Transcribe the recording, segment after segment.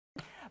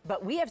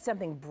But we have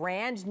something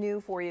brand new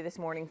for you this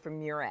morning from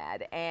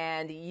Murad.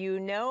 And you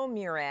know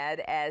Murad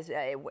as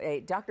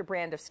a Dr.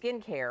 brand of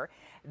skincare.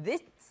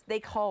 This they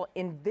call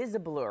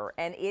Invisiblur,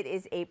 and it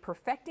is a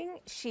perfecting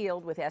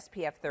shield with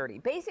SPF 30.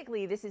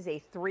 Basically, this is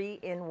a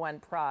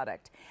 3-in-1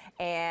 product.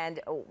 And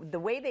the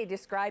way they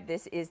describe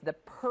this is the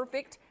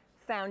perfect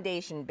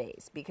foundation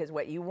base, because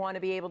what you want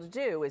to be able to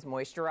do is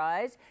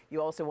moisturize.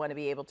 You also want to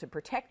be able to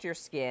protect your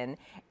skin,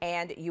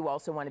 and you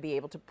also want to be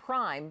able to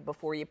prime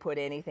before you put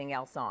anything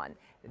else on.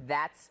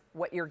 That's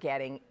what you're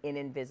getting in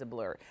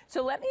Invisiblur.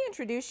 So let me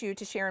introduce you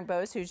to Sharon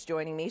Bose, who's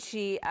joining me.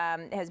 She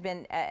has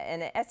been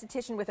an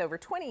esthetician with over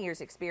 20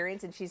 years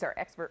experience, and she's our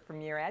expert from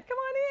Murad. Come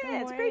on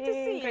in. It's great to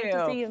see you. Great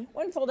to see you.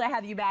 Wonderful to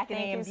have you back in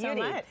Thank AM you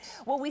Beauty. so much.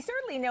 Well, we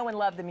certainly know and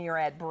love the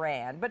Murad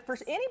brand, but for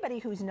anybody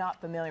who's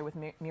not familiar with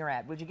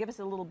Murad, would you give us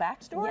a little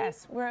backstory?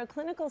 Yes, we're a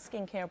clinical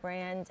skincare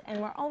brand,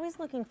 and we're always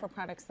looking for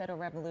products that are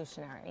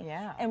revolutionary.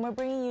 Yeah. And we're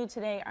bringing you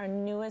today our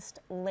newest,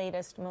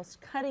 latest,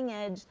 most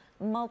cutting-edge,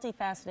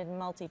 multifaceted,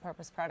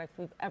 multi-purpose product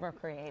we've ever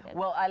created.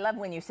 Well, I love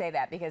when you say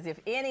that, because if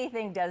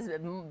anything does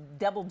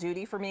double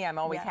duty for me, I'm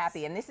always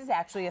happy. And this is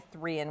actually a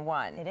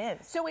 3-in-1. It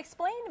is. So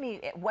explain to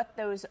me what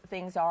those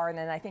things are, and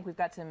then I think we've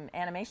got some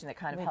animation that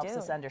kind of helps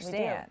us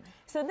understand. We do.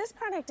 So this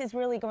product is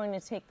really going to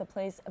take the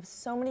place of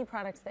so many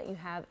products that you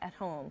have at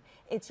home.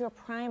 It's your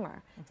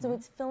primer. So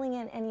it's filling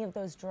in any of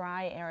those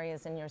dry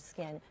areas in your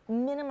skin,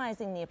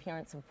 minimizing the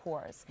appearance of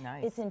pores.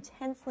 Nice. It's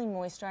intensely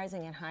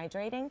moisturizing and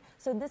hydrating.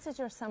 So this is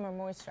your summer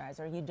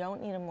moisturizer. You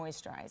don't need a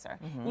moisturizer.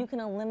 You can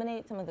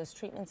eliminate some of those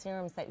treatment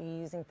serums that you're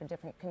using for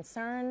different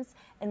concerns.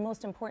 And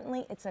most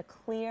importantly, it's a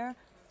clear,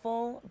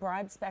 full,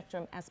 broad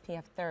spectrum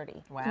SPF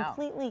 30. Wow.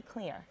 Completely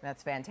clear.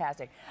 That's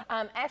fantastic.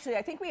 Actually,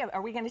 I think we have,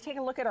 are we going to take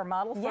a look at our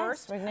model Yes,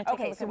 first? we're going to take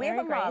a look so at we have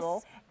a Mary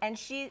model,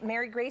 Grace. and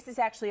Mary Grace is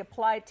actually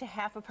applied to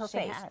half of her She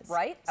face, has.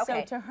 right?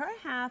 Okay. So to her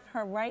half,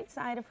 her right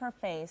side of her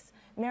face,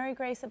 Mary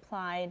Grace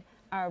applied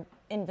our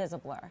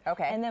Invisiblur.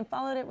 Okay. And then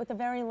followed it with a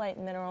very light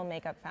mineral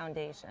makeup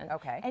foundation.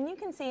 Okay. And you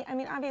can see, I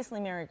mean, obviously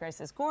Mary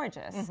Grace is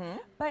gorgeous,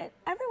 but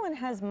everyone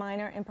has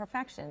minor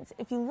imperfections.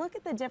 If you look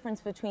at the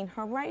difference between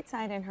her right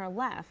side and her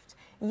left,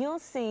 you'll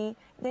see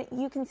that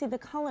you can see the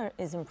color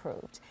is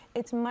improved.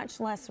 It's much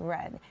less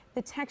red.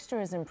 The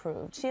texture is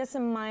improved. She has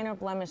some minor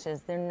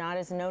blemishes. They're not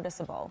as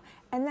noticeable.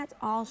 And that's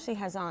all she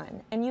has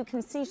on. And you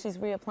can see she's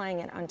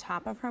reapplying it on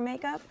top of her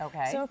makeup.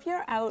 Okay. So if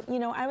you're out, you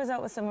know, I was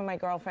out with some of my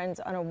girlfriends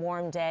on a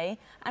warm day,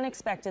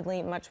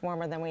 unexpectedly much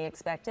warmer than we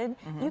expected.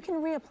 You can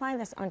reapply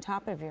this on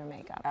top of your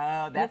makeup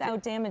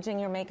without damaging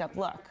your makeup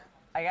look.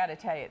 I got to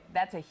tell you,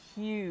 that's a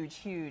huge,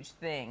 huge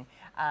thing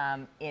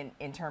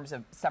in terms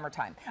of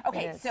summertime.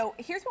 Okay, so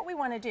here's what we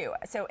want to do.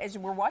 So as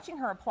we're watching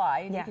her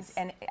apply,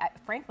 and,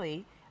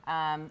 frankly,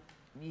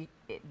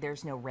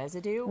 there's no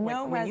residue.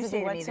 No when residue you say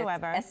to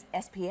whatsoever. Me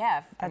that's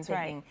SPF, That's I'm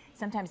thinking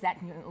sometimes that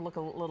can look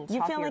a little chalky.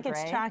 You feel or like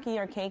gray. it's chalky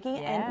or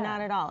cakey, and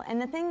not at all.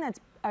 And the thing that's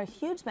a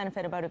huge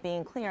benefit about it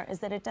being clear is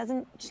that it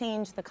doesn't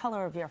change the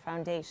color of your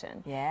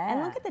foundation. Yeah.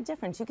 And look at the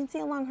difference. You can see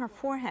along her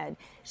forehead.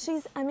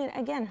 I mean,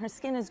 again, her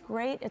skin is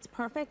great, it's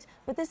perfect,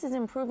 but this is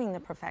improving the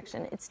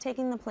perfection. It's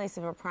taking the place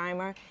of a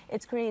primer.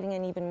 It's creating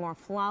an even more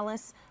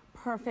flawless,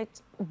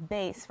 perfect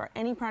base for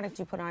any product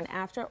you put on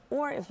after,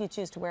 or if you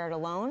choose to wear it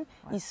alone,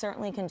 you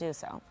certainly can do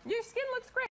so. Your skin looks great.